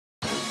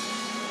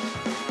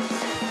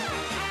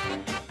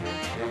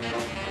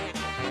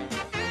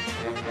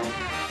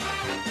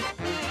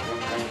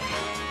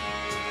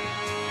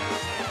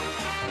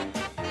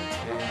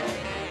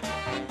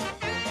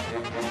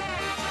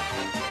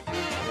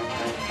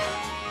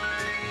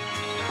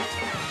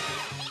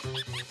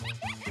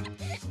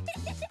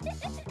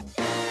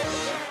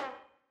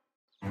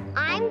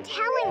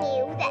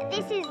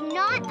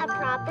a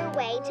proper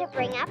way to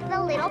bring up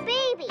the little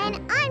baby.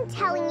 And I'm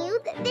telling you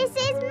that this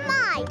is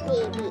my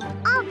baby.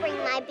 I'll bring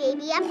my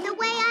baby up the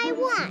way I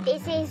want.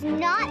 This is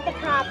not the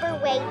proper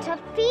way to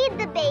feed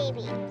the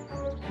baby.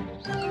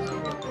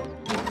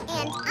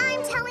 And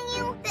I'm telling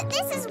you that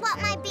this is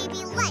what my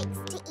baby likes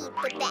to eat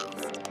the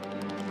best.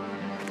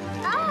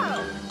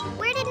 Oh,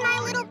 where did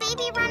my little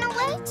baby run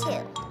away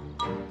to?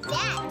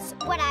 That's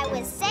what I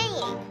was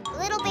saying.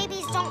 Little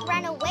babies don't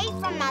run away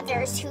from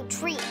mothers who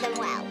treat them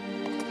well.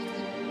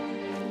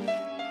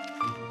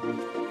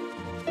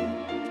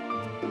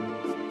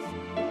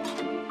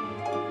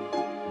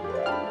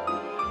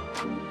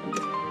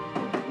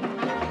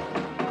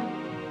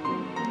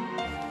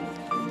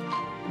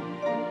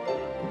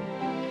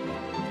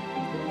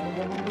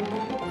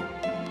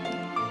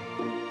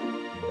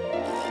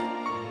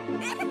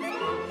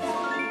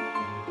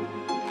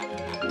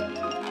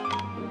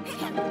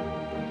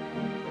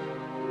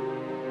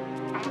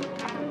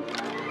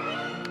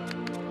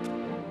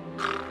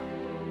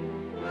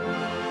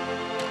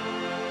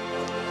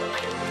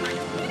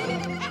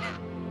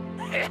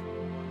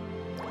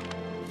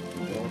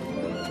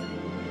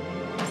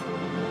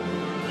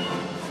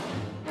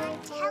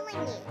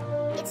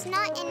 It's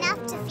not enough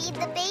to feed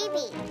the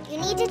baby. You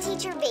need to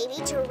teach your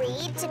baby to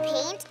read, to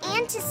paint,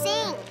 and to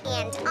sing.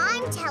 And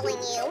I'm telling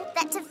you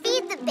that to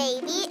feed the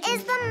baby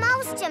is the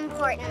most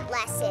important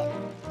lesson.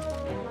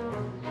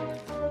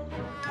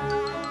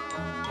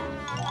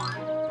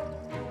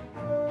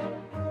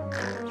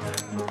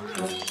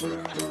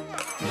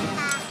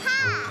 Aha!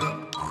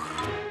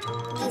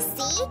 You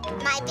see,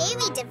 my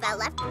baby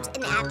developed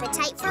an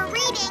appetite for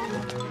reading.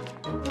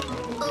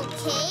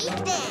 Okay,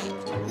 then.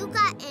 You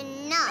got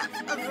enough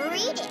of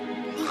reading.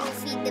 We will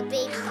feed the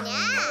baby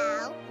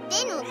now,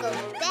 then we'll go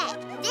to bed.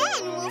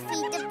 Then we'll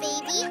feed the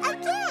baby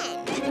again.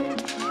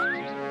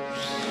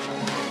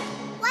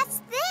 What's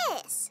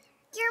this?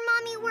 Your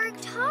mommy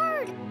worked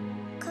hard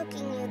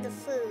cooking you the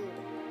food,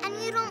 and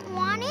you don't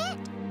want it?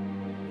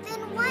 Then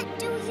what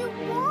do you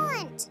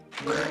want?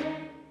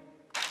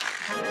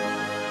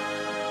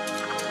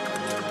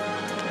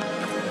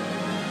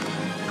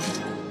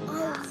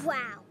 Oh,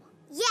 wow.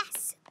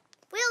 Yes!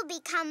 We'll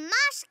become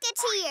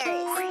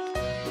Mashketeers!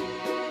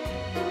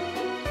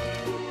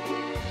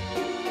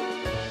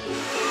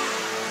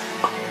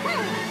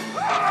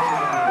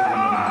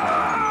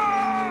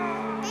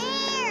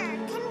 Bear,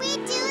 can we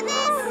do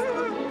this?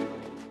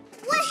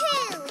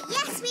 Woohoo!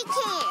 Yes, we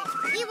can!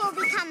 We will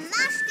become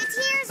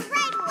Mashketeers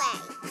right away!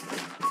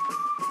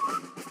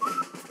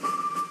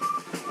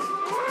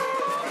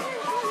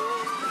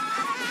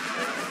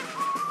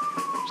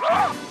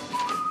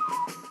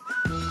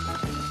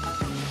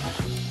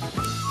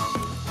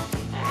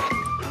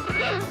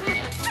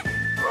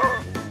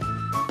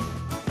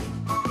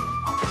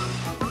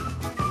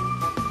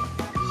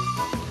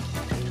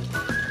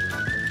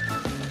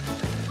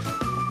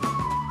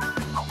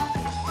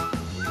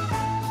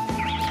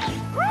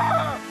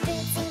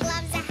 Boots and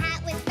gloves, a hat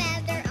with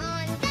feather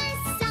on the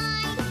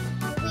side.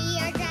 We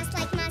are dressed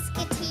like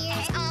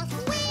musketeers, off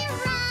we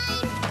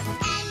ride.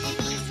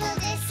 Enemies will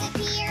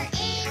disappear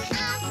in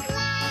a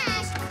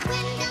flash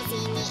when they'll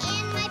see me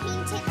in my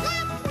painted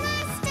black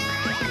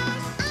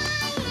mustache. I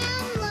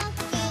am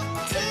looking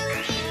to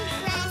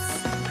impress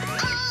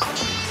all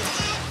and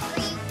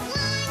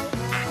everyone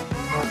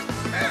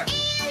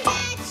and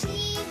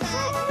achieve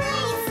a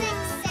great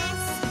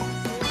success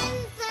when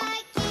the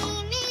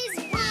game is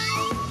won.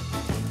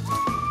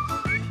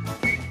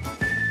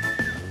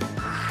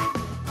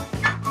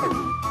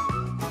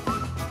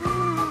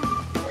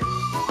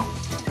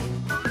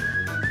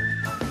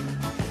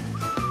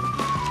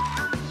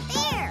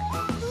 There!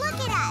 Look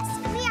at us!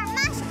 We are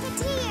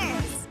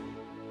Mashketeers!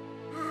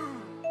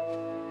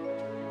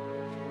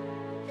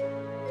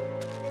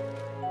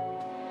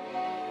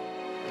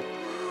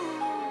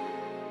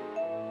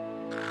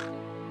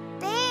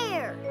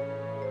 Bear!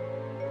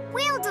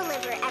 We'll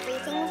deliver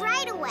everything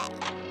right away.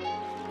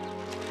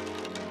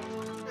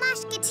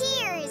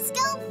 Mashketeers,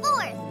 go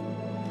forth!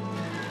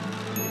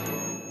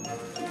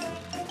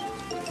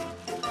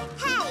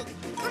 Hey,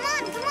 come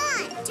on, come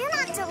on! Do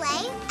not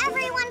delay.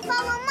 Everyone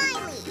follow my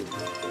lead.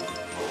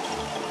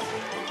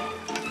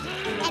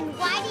 And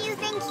why do you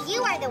think you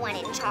are the one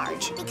in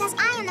charge? Because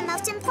I am the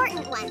most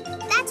important one.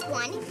 That's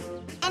one.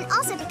 And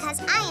also because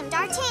I am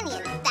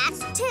D'Artagnan. That's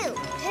two.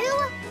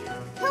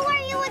 Who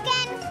are you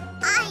again?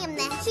 I am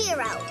the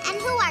hero. And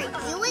who are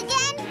you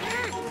again?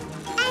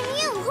 And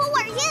you, who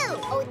are you?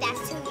 Oh,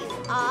 that's who you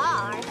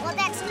are. Well,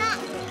 that's not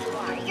who you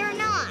are. You're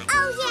not.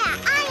 Oh, yeah,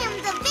 I am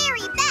the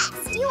very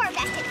best. You are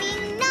best at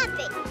being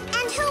nothing.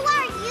 And who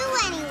are you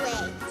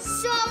anyway?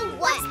 So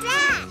what? What's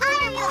that? I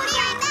am the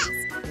very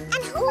best.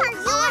 And who are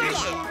you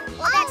again?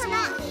 Well, that's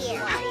not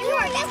here. You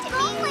are best at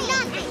being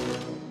nothing.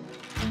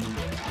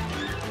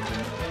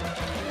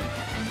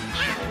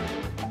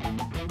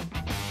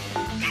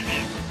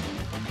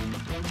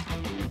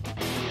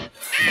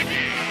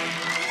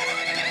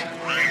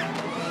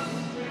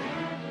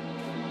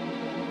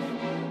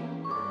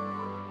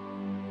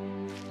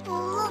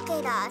 Look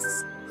at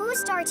us.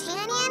 Who's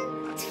D'Artagnan?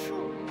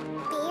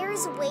 Bear's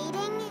ourselves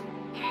waiting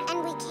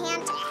and we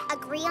can't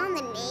agree on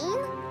the name?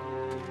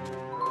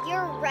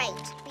 You're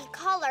right. We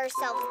call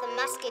ourselves the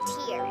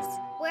Musketeers.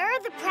 Where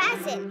are the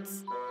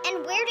presents?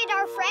 And where did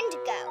our friend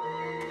go?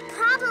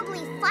 Probably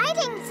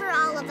fighting for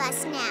all of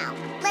us now.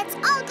 Let's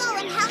all go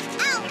and help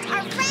out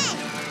our friend.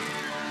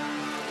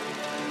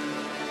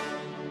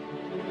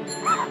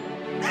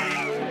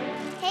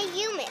 Hey,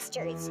 you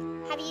misters.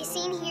 Have you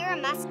seen here a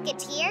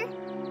musketeer?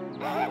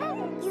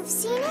 You've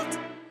seen it?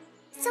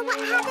 So what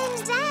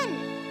happened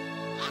then?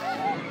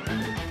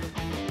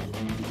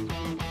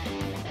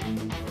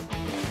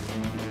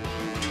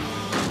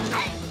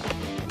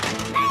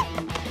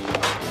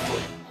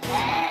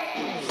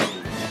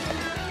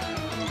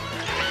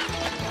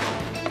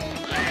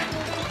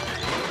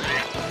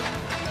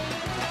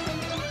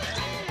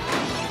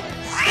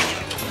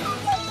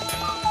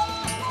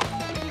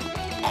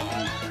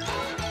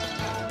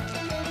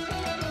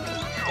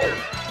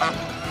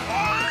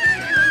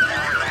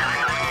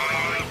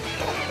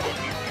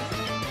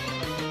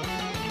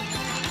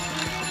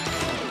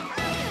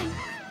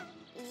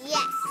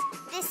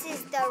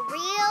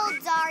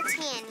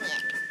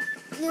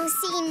 You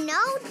see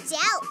no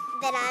doubt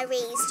that I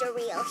raised a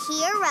real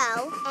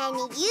hero, and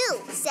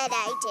you said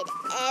I did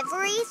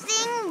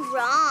everything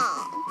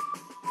wrong.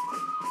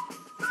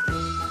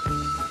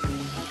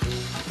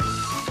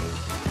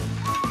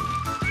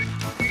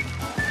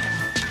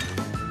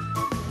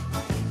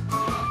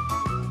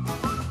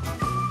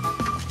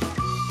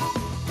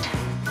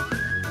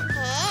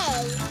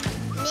 Hey,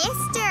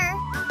 mister,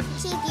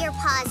 keep your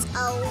paws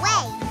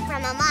away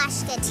from a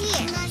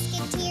Mashketeer.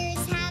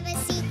 Musketeers have a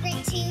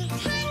secret to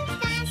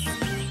confess.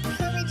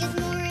 Courage is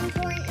more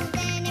important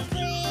than a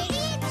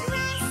pretty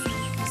dress.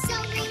 So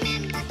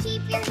remember,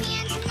 keep your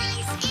hands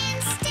nice and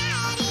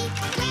steady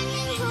when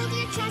you hold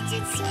your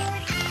trusted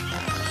sword at the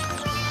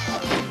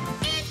ready.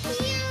 If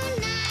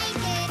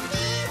united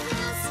we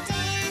will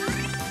stand,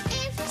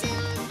 if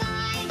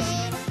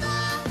divided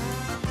fall.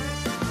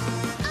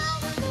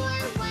 All for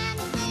one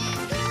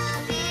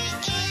victory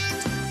and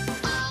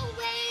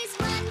always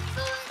one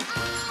for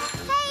all.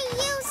 Hey,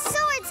 you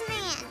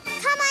swordsman!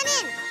 Come on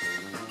in!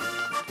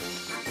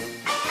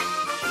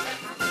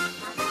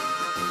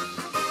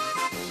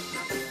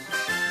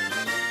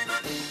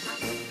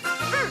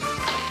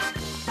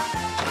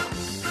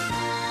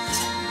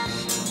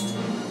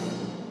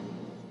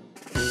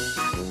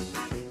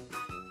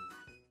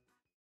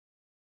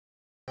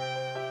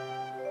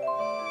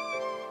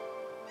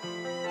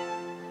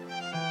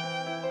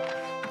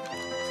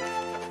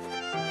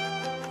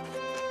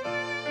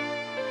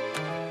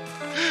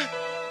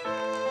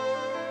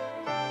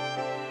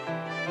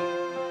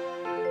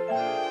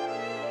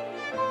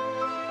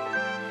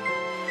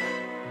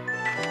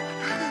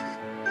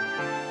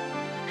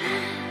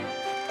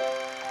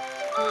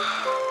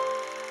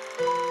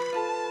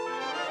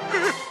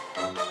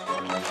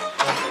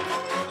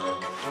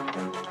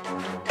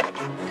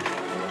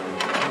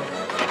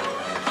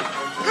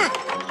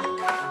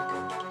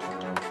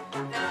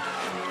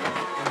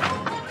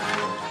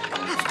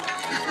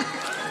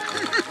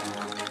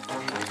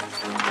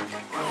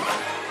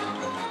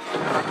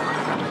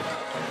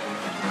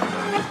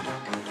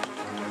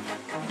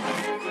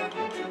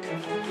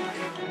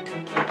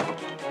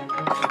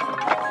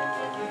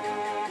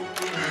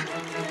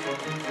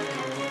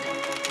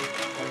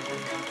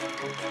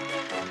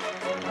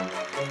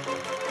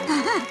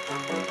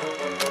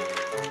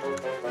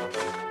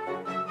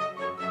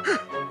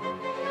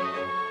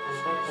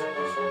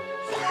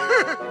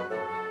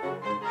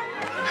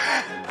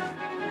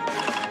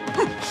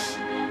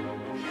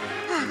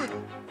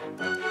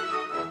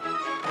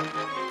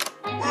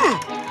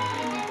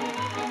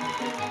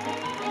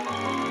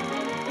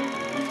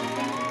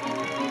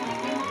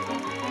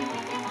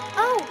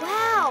 Oh,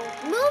 wow!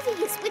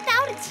 Movies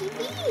without a TV!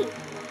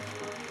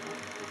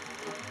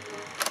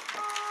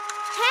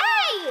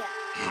 Hey!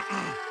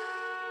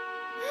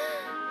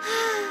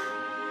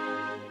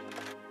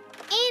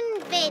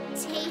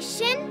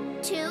 Invitation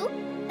to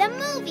the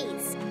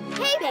movies.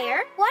 Hey, Bear,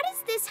 what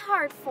is this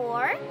heart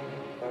for?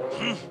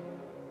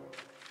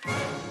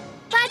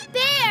 But,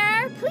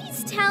 Bear,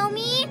 please tell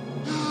me.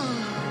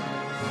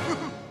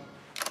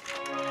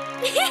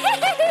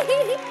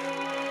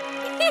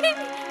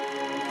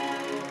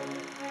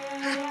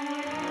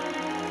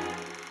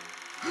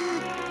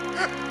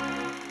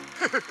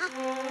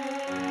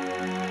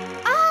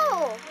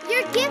 Oh,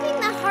 you're giving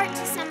the heart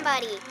to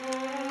somebody.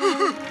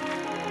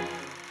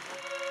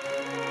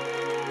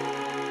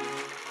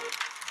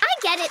 I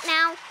get it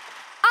now.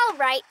 All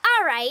right.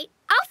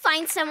 I'll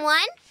find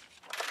someone.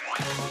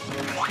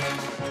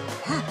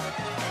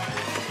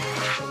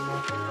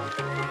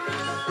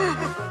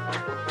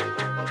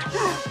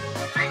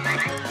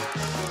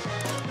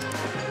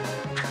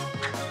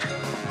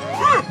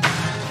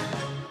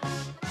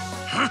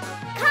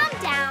 Calm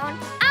down.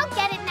 I'll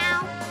get it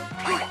now.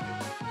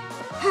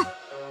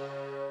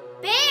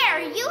 Bear,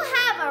 you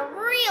have a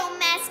real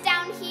mess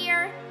down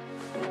here.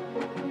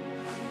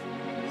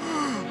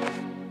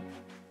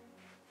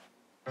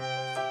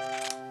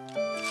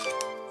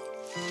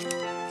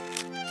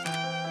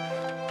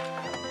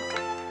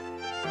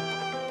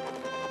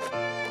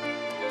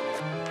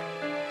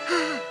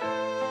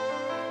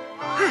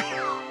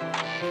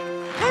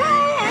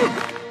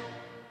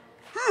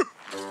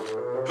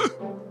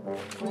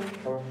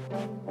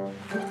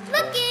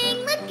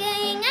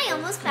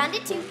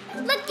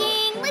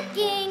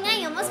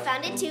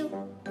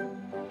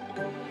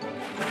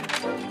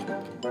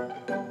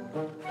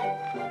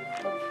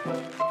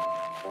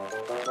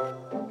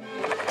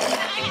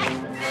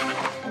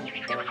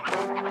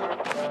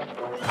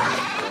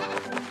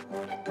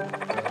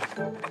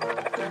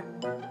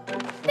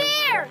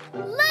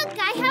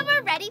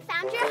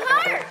 found your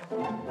heart.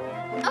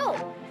 Oh.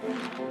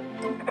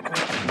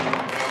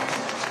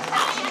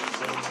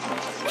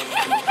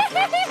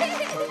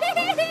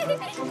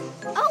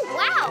 Oh,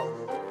 wow.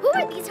 Who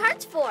are these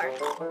hearts for?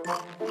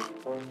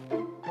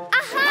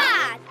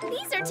 Aha!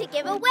 These are to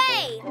give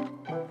away.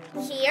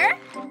 Here,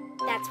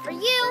 that's for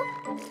you.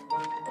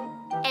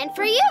 And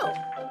for you.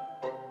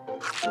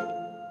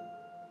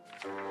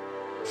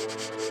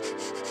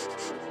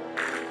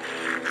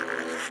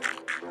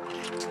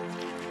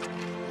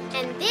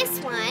 And this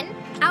one,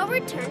 I'll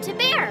return to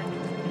Bear.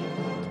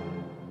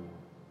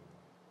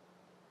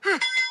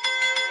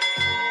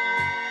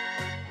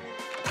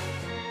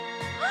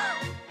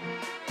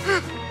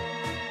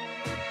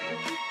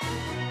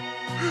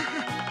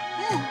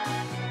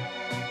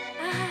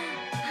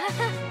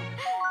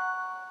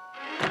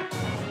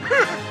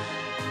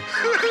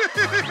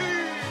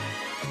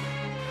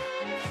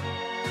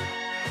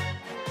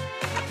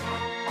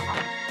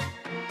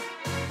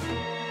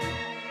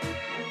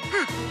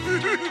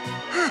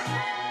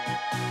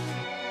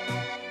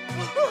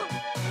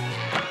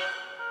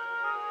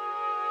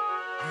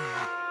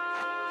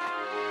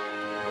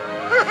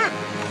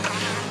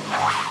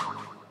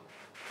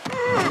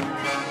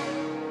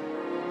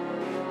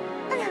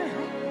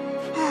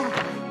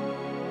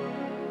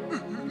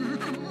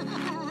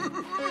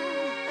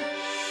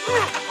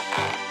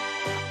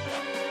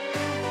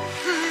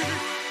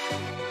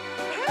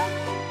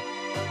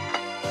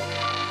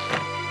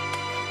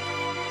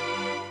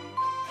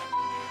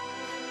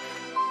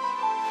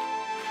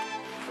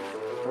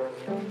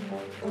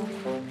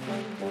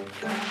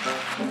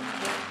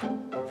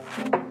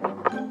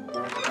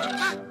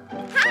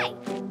 Hi!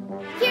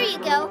 Here you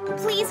go.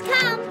 Please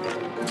come.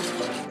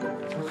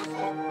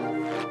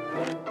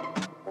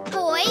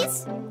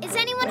 Boys, is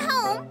anyone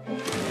home?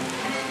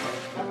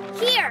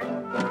 Here,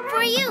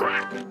 for you.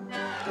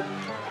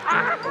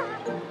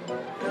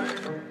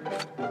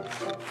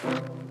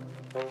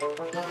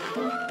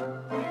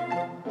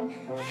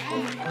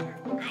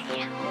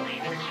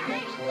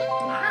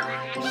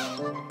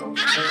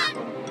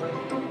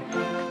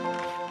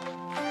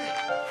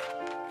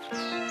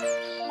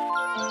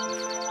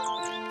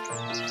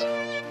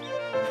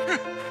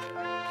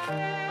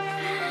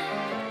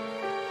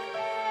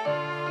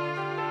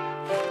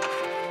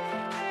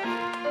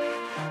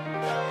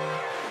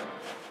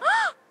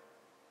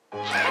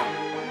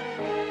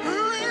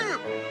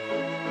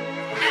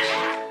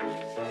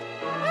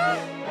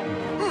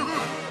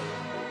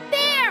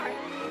 Bear!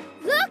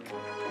 Look!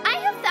 I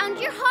have found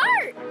your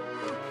heart!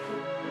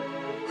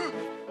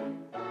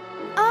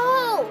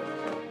 Oh!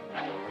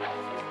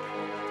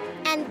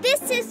 And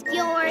this is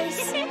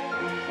yours.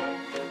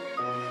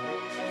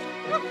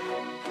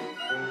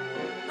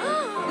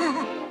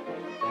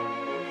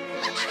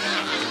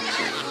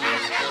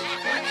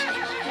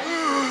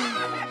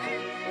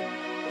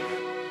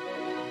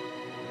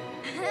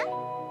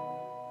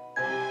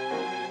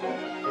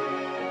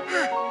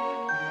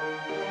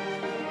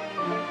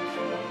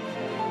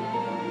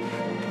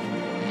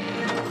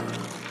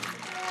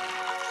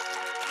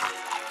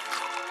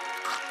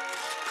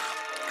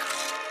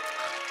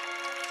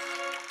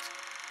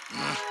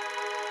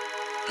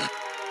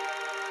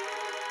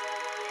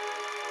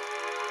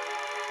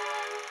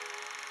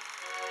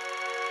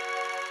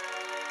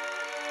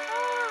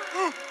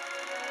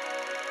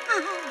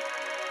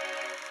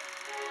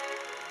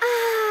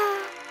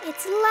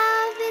 It's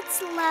love,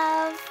 it's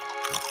love.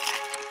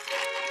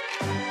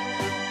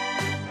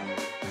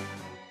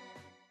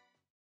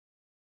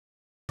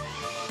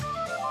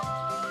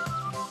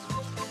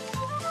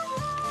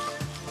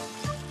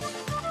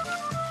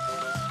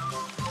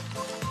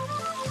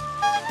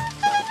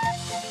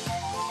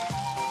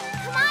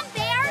 Come on,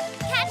 Bear,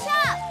 catch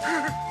up.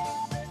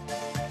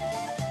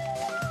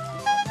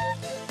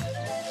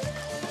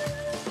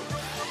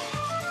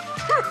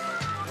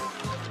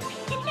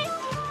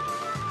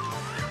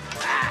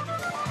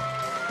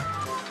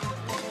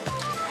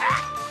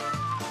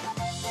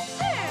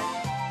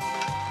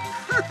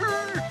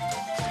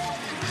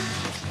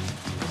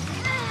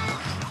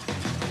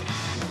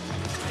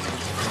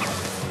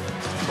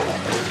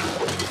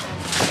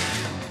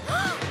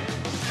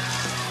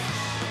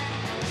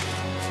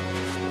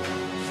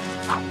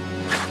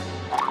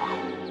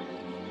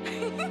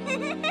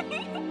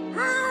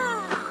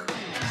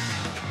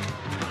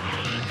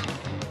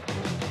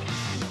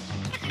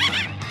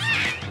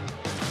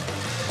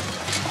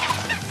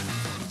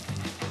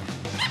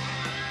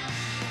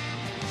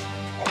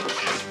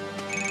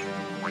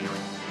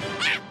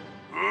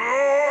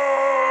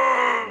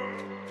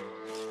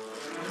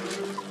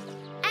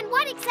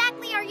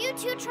 You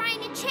two trying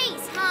to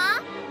chase,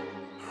 huh?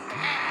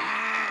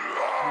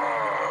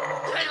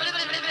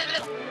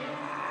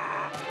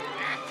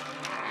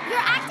 You're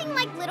acting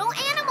like little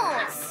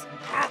animals.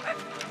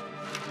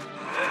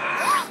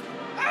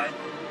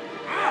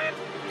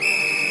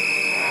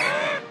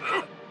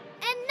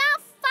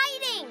 Enough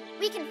fighting!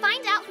 We can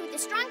find out who the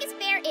strongest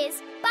bear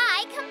is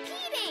by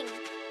competing.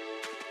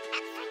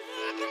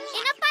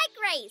 In a bike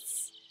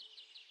race.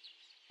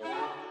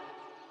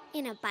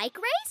 In a bike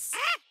race?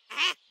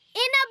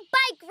 In a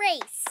bike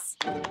race.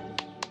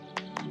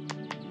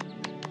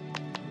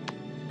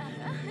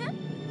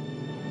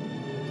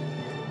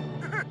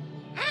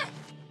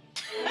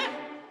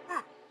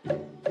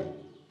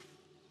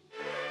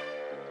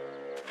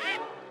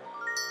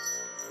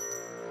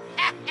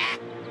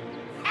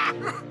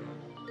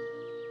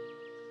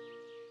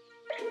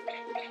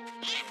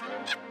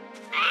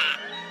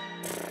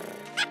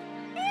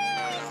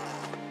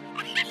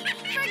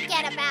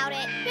 Forget about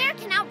it. Bear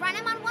can outrun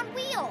him on one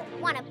wheel.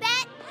 Wanna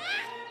bet?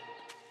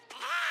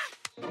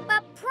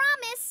 But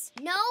promise,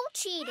 no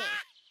cheating.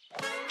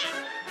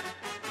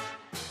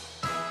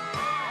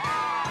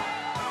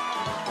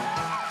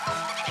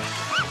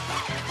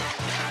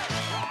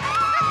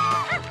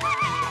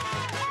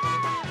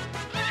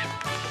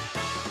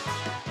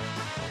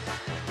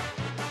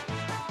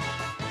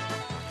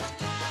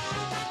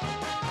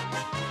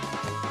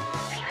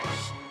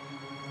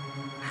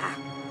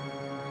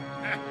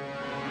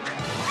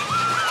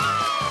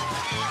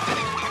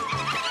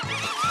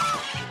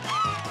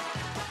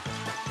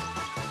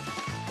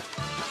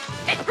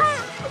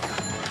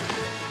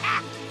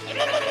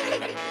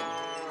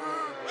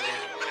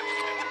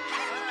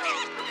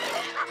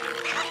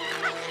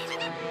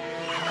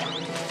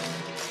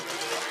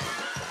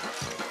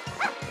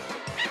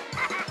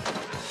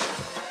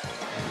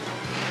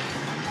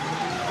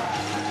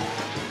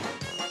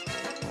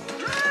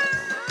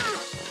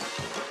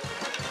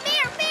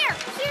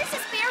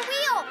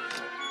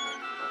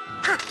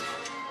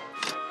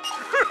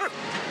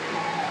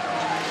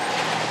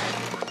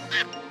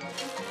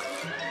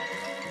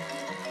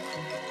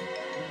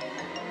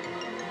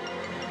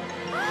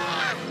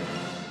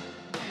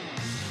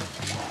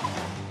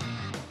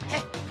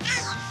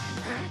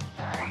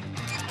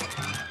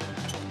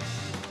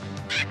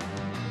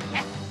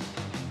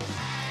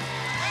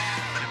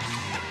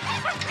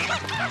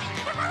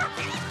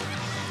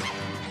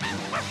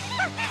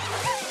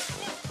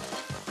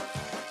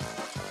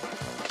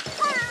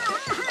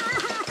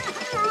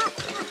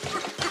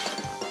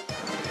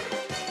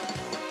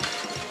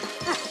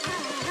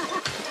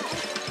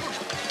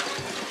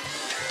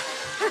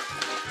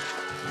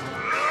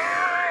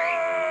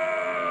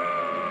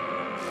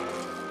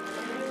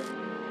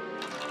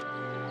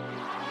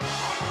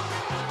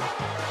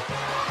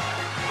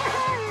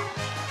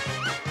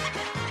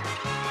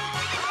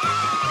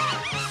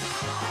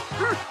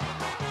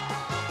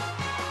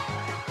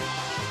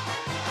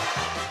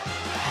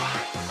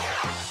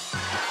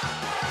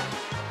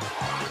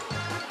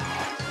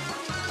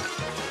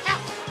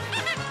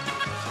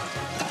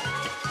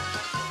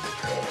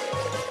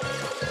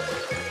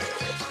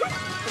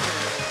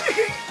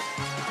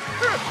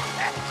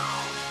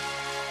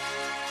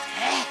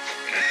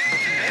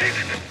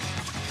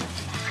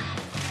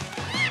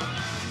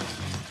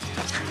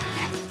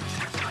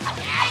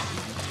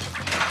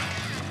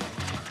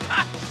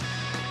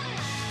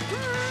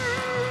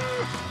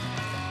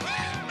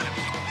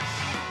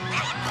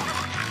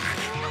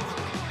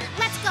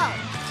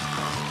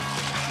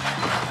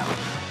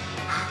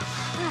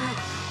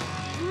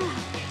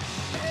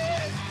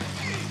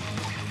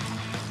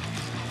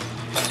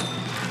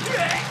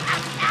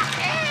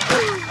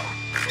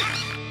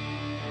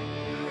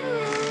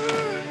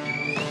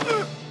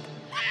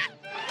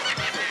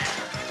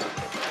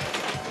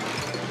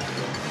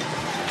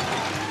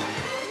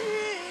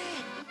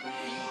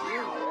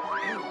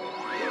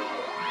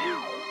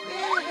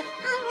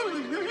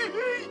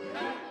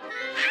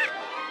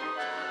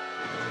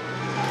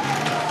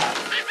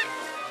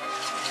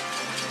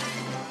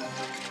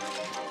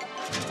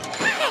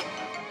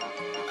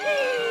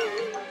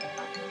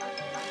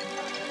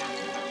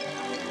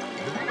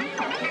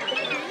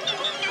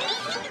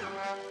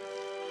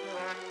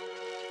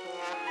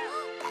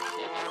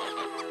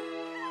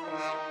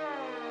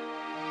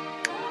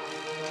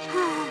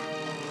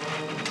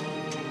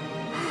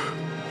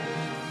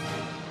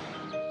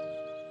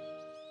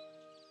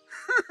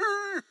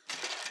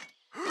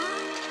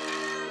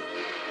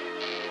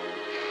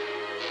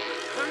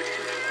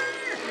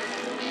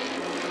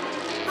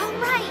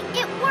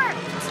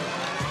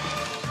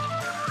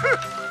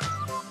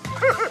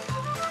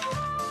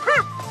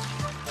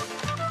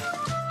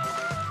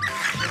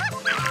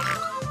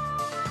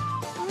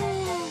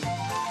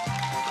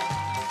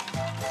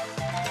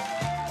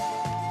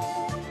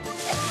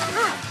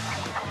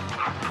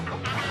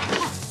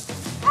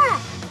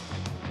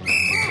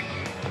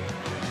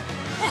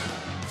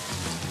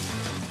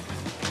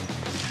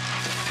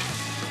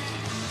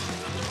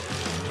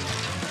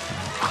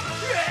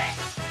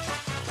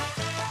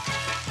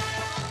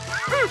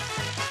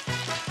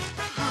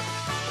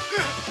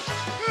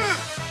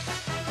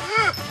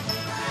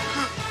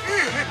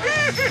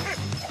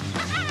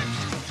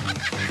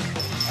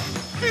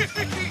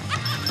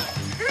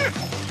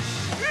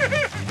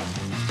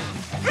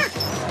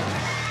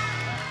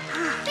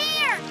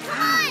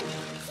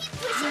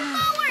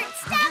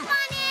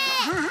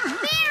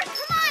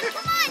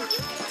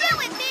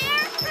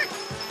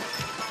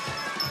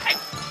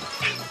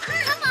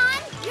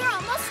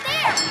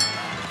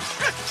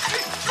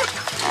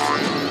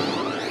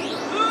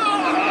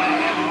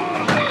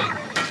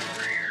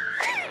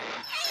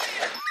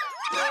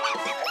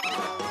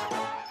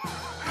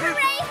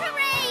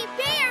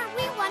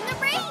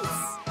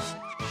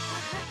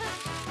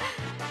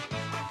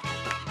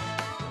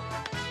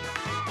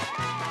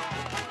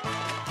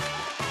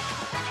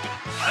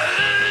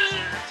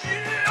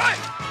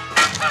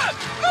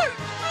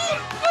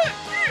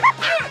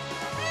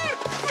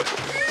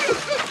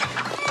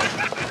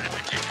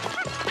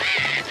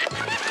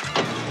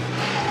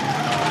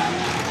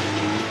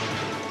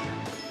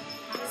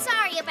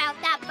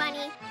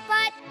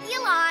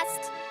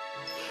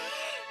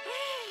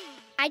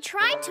 I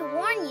tried to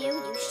warn you,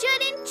 you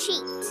shouldn't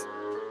cheat.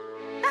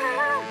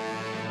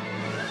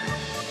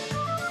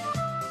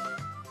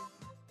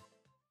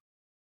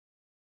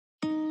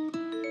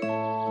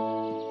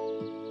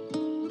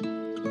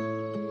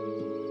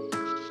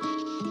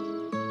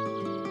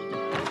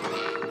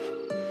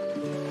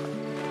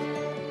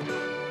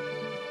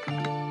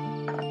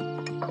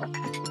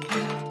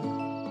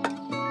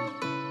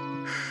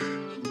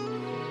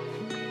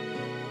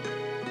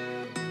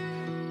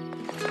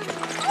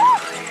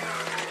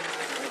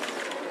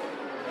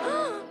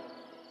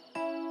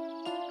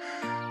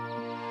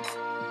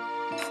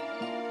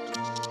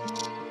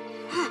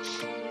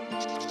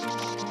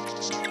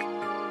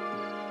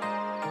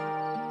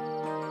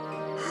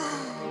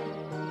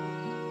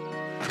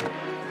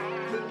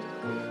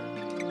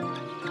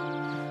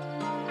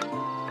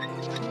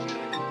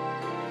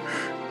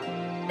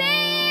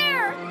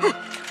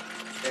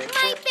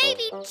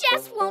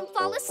 Just won't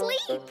fall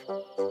asleep.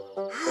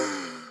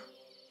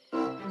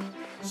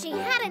 She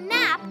had a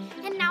nap,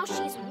 and now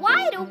she's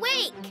wide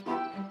awake.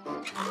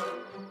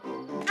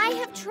 I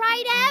have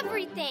tried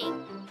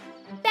everything.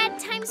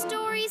 Bedtime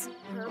stories,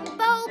 her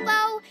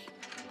bobo,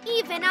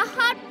 even a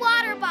hot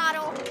water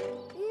bottle.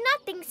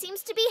 Nothing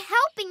seems to be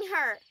helping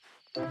her.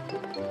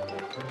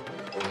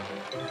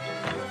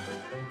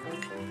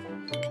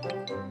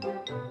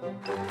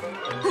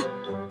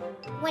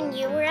 When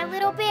you were a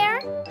little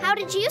bear, how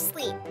did you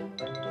sleep?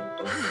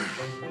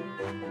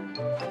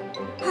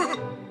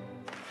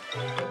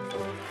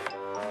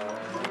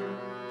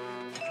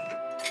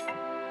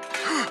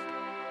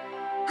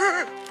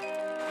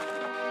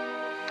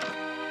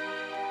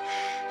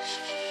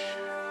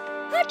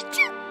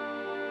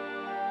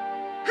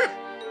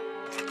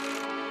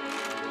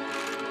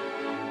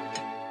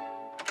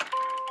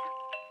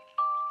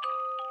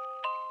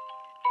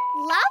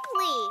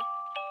 Lovely.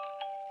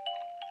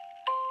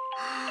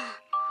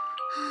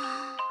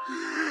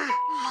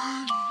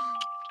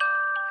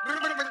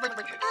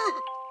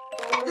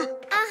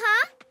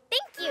 Uh-huh.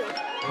 Thank you.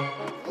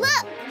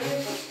 Look.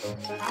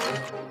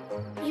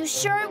 You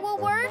sure it will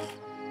work?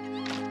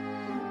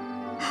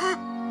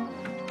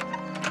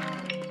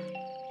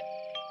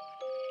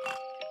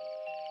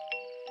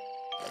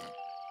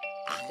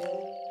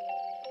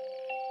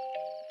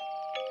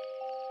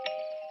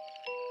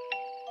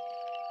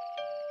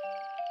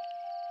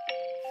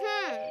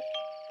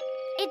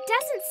 It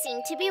doesn't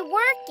seem to be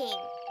working.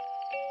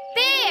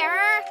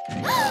 Bear!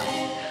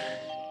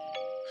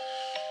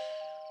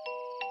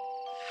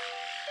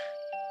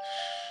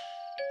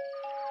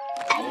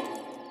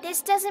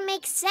 This doesn't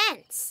make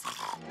sense.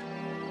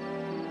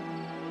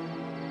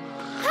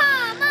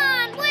 Come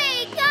on,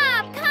 wake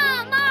up!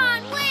 Come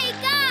on,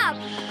 wake up!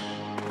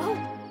 Oh.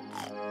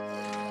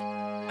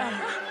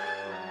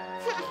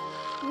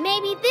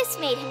 Maybe this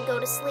made him go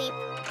to sleep.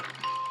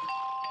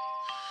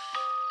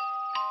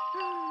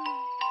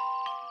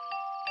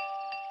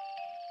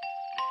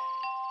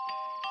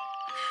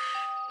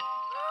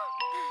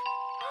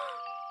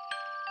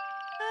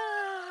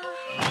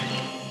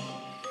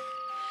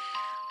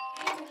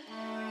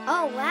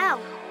 Oh, wow.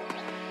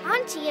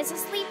 Auntie is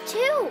asleep,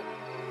 too.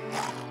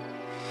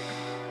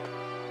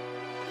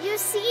 You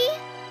see?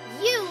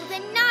 You, the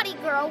naughty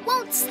girl,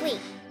 won't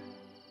sleep.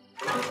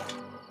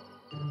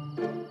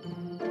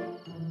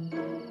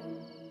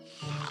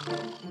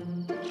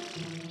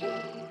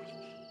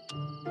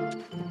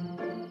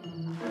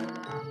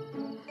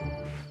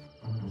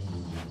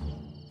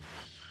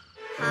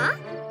 Huh?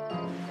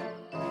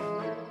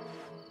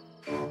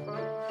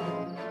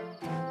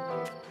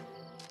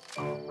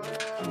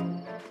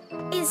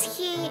 Is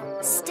he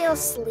still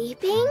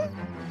sleeping?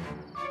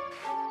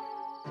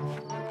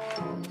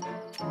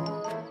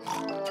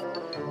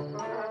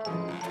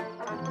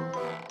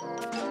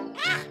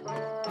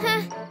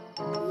 Huh.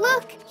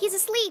 Look, he's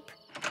asleep.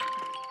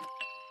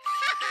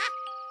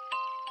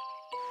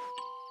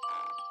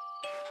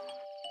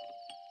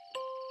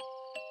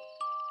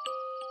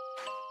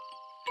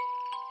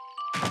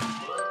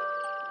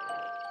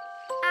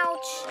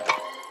 Ouch.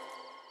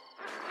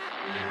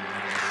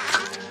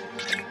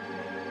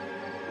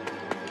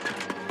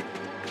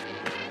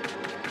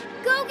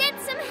 Go get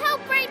some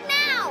help right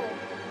now!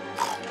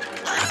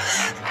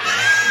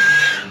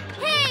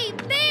 Hey,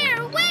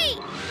 Bear, wait!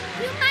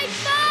 You might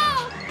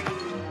fall!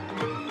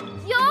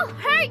 You'll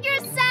hurt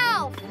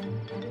yourself!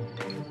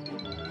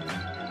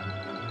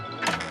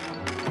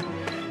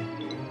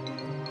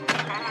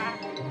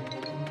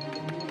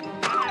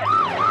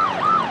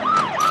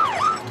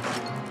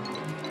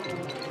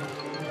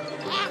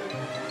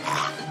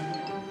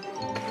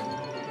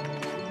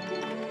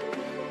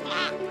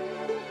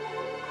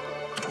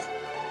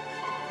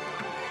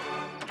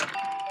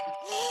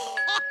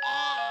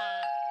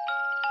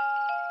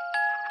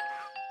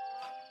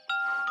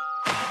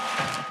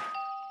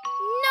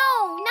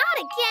 No, not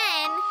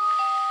again!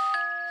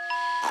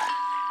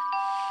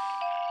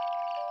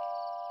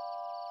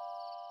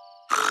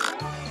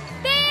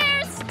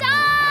 Bear,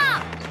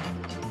 stop!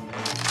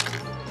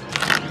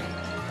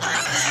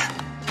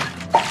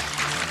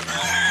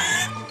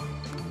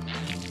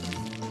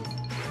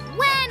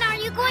 When are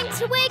you going to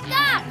to wake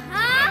up,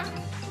 huh?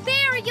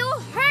 Bear, you'll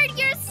hurt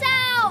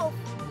yourself!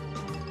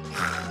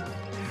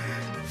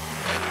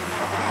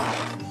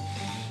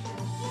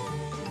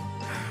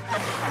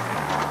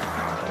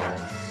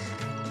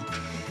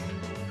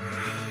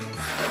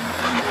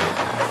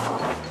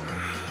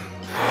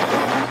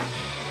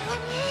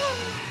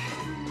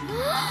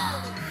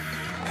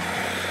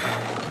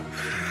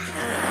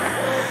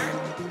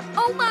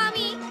 Oh,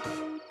 Mommy!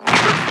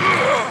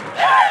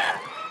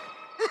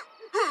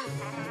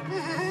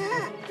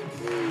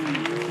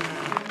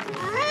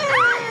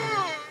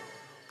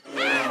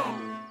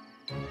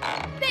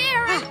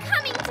 Bear, I'm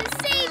coming to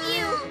save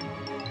you!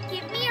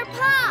 Give me your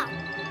paw!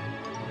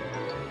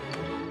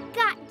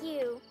 Got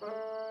you!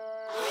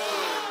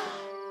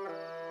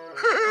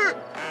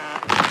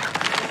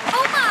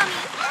 Oh, Mommy!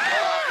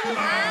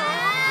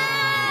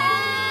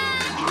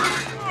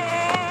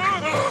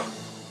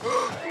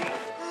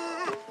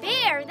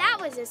 Bear, that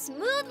was a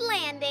smooth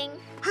landing.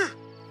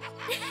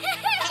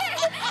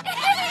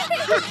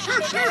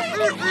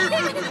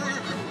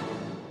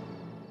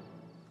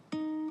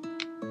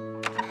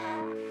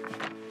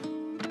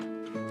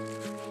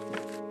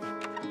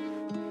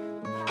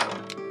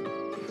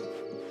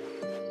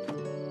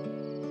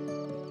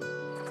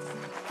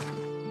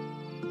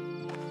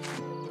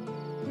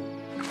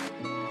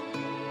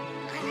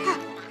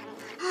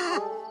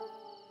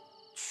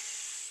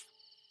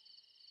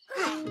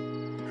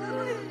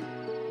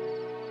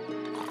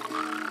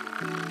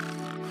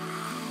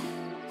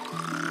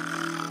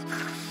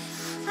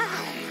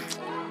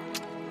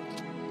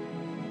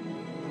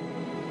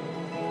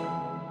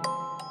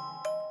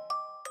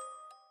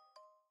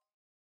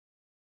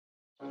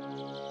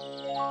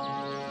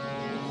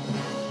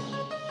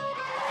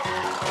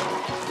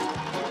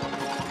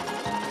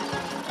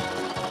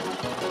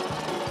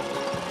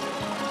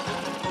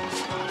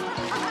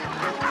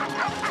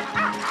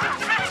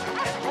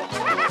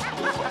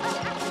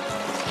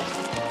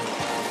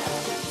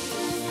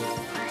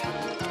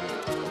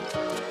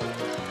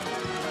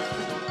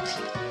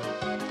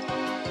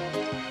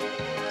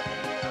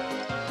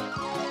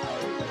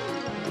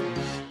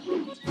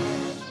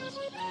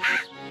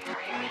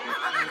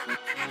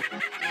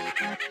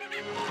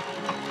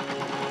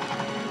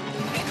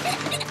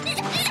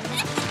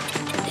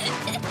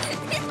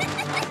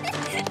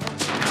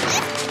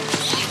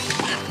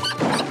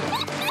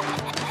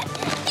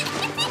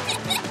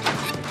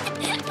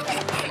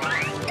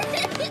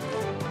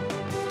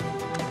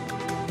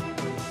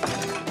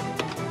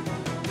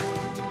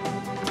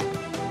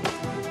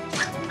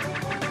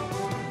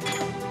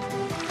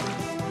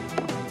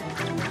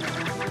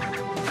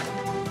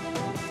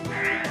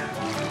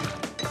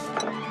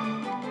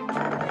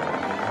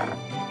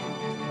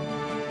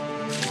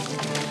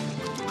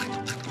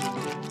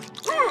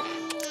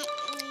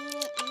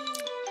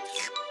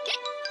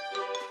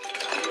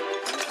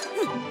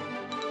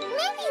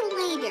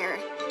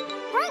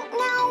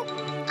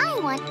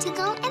 To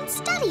go and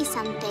study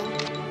something.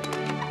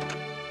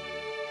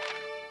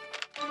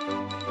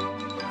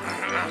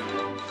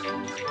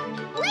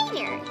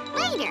 Later.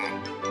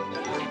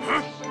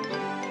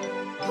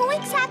 Who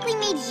exactly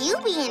made you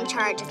be in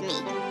charge of me?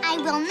 I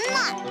will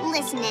not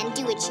listen and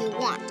do what you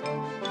want.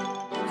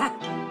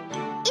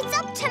 It's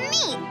up to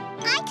me.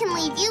 I can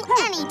leave you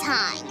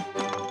anytime.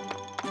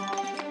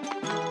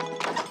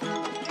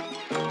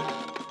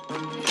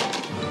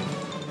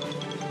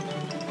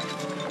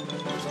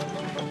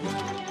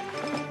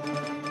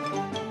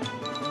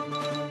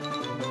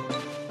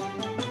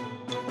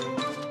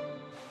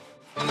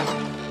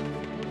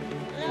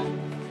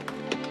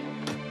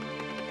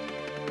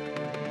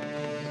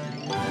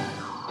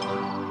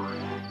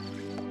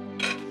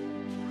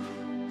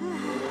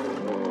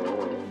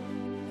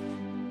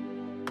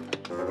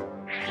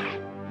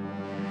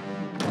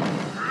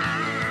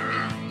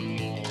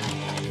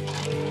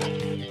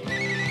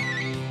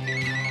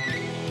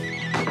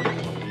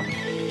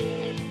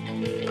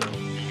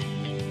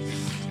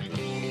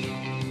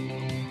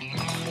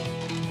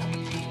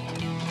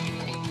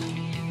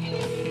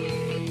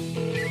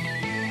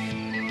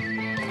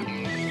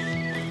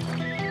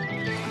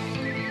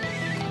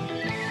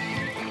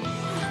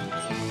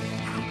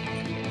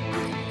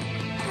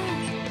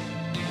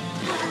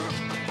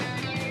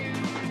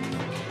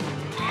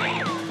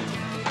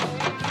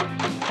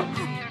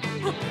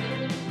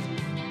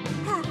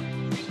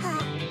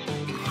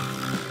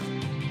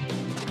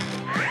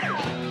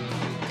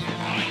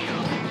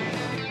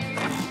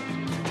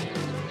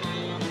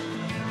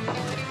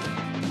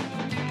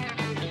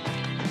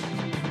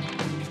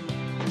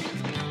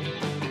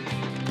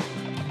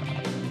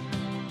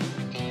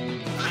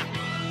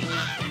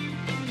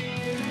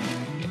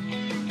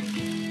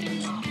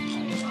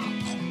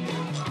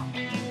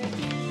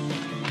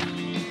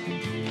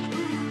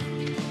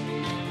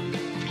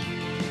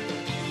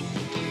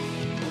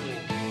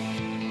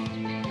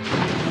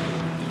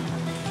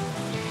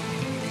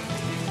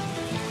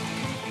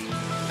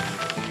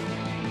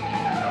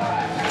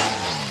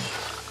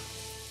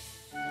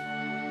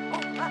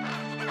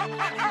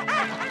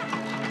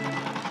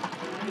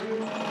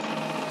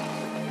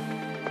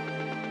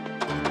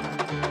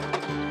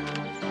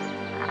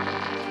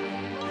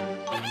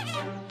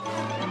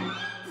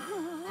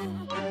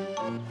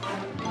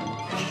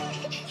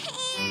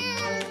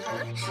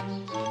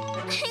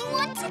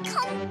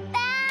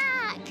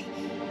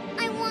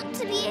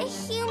 to be a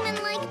human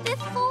like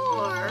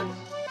before.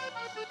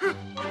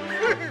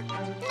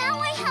 Now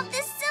I have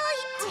this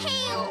silly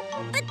tail,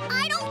 but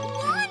I don't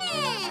want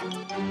it.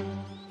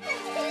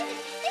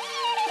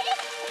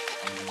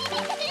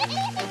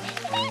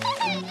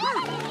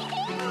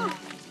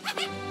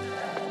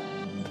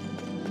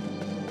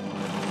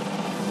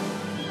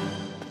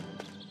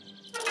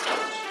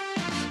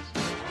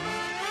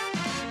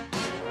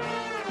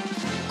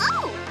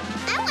 Oh,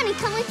 I want to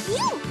come with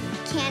you.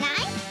 Can I?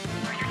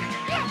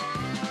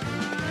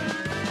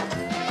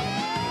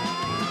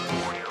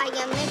 I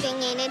am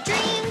living in a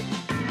dream.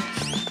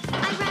 I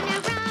run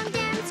around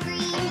and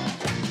scream.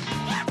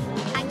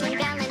 I can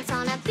balance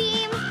on a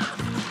beam.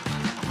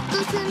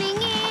 Go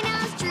swimming in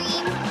a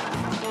stream.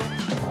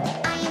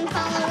 I am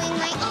following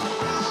my own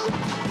rule.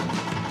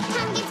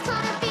 Time gets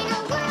caught up in a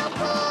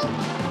whirlpool.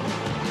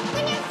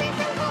 When you're free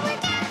from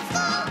homework and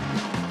school,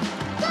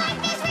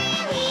 life is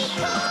really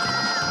cool.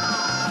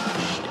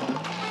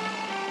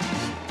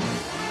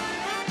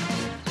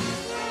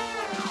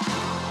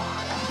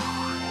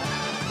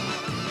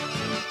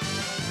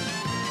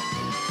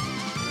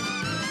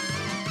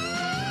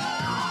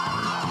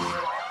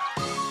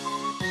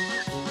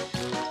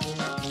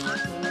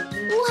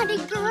 What a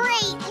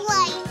great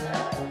life!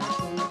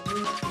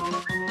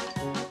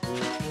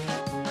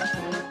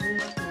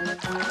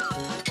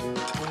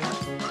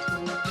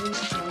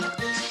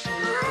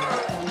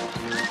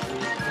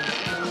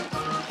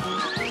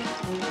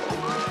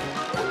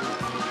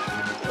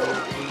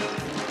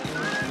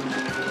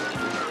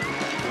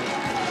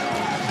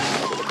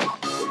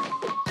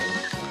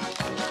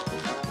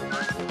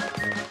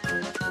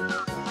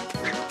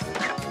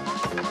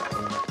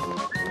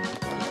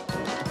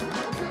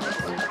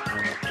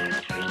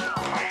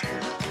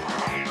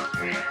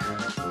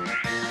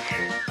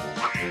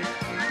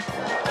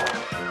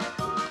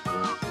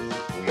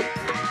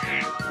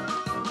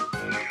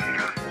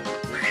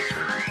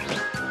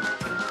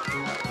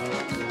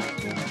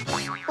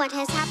 What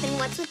has happened?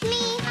 What's with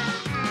me?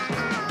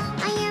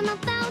 I am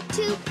about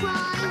to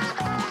cry.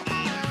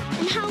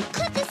 And how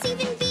could this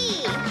even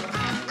be?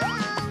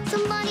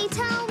 Somebody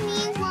tell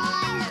me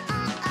why.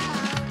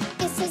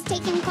 This has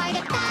taken quite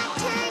a bad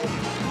turn.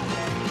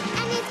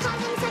 And it's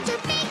causing such a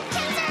big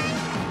concern.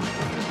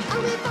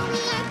 Oh, if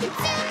only I could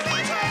soon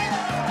return.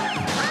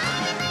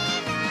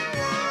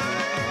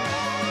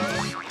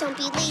 Don't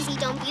be lazy,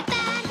 don't be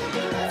bad.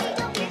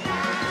 You'll be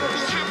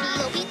happy,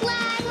 you'll be glad.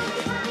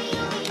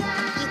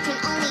 You can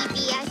only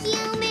be a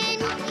human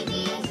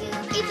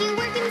if you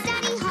work and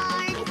study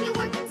hard.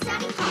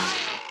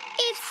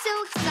 It's so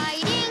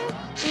exciting.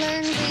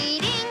 Learn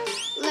reading,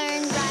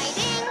 learn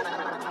writing.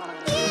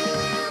 You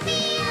will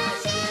be a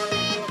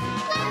human.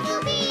 Life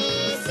will be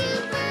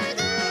super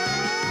good.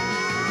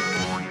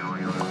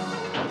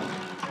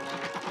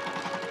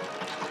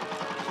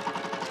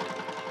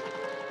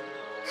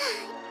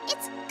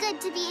 It's good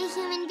to be a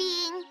human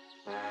being.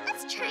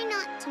 Let's try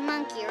not to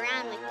monkey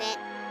around with it.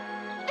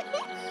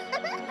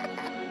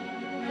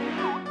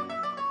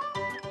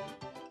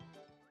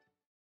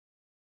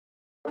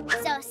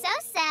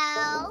 So.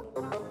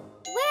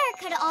 Where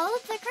could all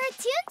of the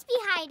cartoons be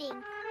hiding?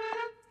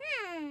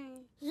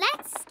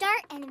 Let's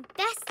start an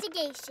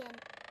investigation.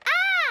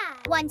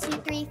 1, 2,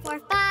 3, 4,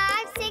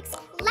 5, 6.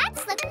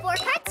 Let's look for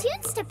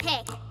cartoons to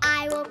pick.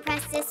 I will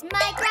press this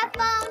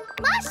microphone.